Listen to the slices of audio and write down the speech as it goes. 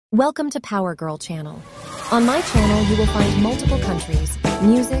Welcome to Power Girl channel. On my channel, you will find multiple countries,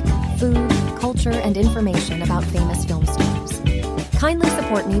 music, food, culture, and information about famous film stars. Kindly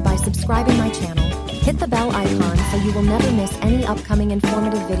support me by subscribing my channel, hit the bell icon so you will never miss any upcoming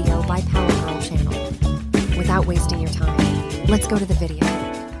informative video by Power Girl channel. Without wasting your time, let's go to the video.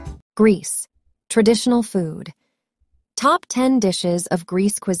 Greece. Traditional food. Top 10 dishes of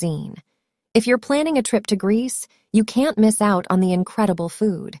Greece cuisine. If you're planning a trip to Greece, you can't miss out on the incredible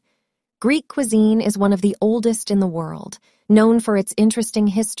food. Greek cuisine is one of the oldest in the world, known for its interesting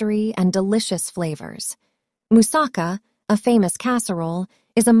history and delicious flavors. Moussaka, a famous casserole,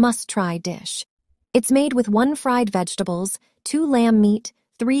 is a must-try dish. It's made with 1 fried vegetables, 2 lamb meat,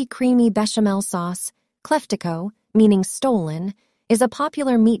 3 creamy bechamel sauce. Kleftiko, meaning stolen, is a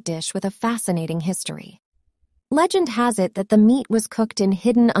popular meat dish with a fascinating history. Legend has it that the meat was cooked in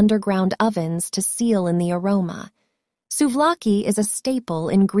hidden underground ovens to seal in the aroma. Souvlaki is a staple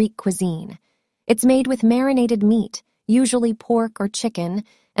in Greek cuisine. It's made with marinated meat, usually pork or chicken,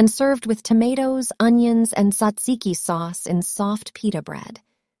 and served with tomatoes, onions, and tzatziki sauce in soft pita bread.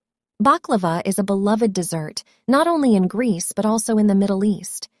 Baklava is a beloved dessert, not only in Greece but also in the Middle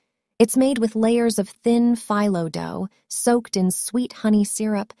East. It's made with layers of thin phyllo dough, soaked in sweet honey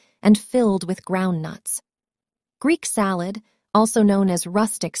syrup, and filled with ground nuts. Greek salad, also known as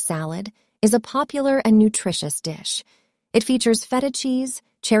rustic salad, is a popular and nutritious dish. It features feta cheese,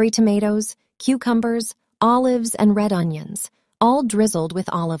 cherry tomatoes, cucumbers, olives, and red onions, all drizzled with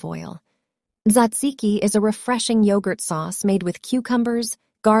olive oil. Tzatziki is a refreshing yogurt sauce made with cucumbers,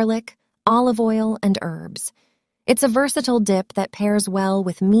 garlic, olive oil, and herbs. It's a versatile dip that pairs well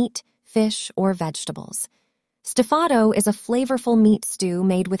with meat, fish, or vegetables. Stufato is a flavorful meat stew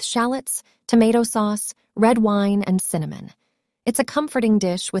made with shallots, tomato sauce, red wine, and cinnamon. It's a comforting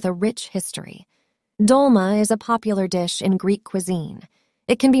dish with a rich history. Dolma is a popular dish in Greek cuisine.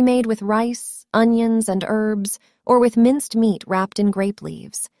 It can be made with rice, onions, and herbs, or with minced meat wrapped in grape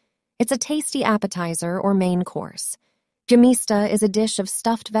leaves. It's a tasty appetizer or main course. Jamista is a dish of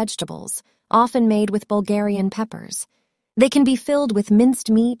stuffed vegetables, often made with Bulgarian peppers. They can be filled with minced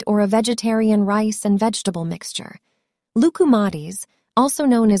meat or a vegetarian rice and vegetable mixture. Loukoumades, also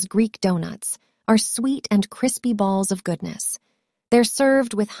known as Greek donuts, are sweet and crispy balls of goodness. They're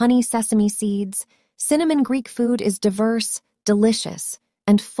served with honey sesame seeds. Cinnamon Greek food is diverse, delicious,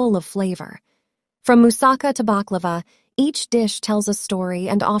 and full of flavor. From moussaka to baklava, each dish tells a story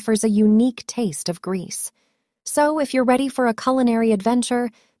and offers a unique taste of Greece. So if you're ready for a culinary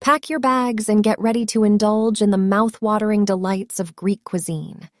adventure, pack your bags and get ready to indulge in the mouth-watering delights of Greek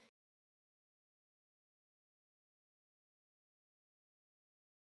cuisine.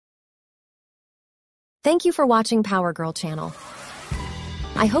 Thank you for watching Power Girl channel.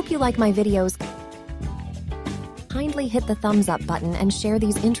 I hope you like my videos. Kindly hit the thumbs up button and share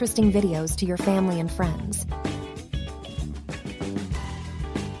these interesting videos to your family and friends.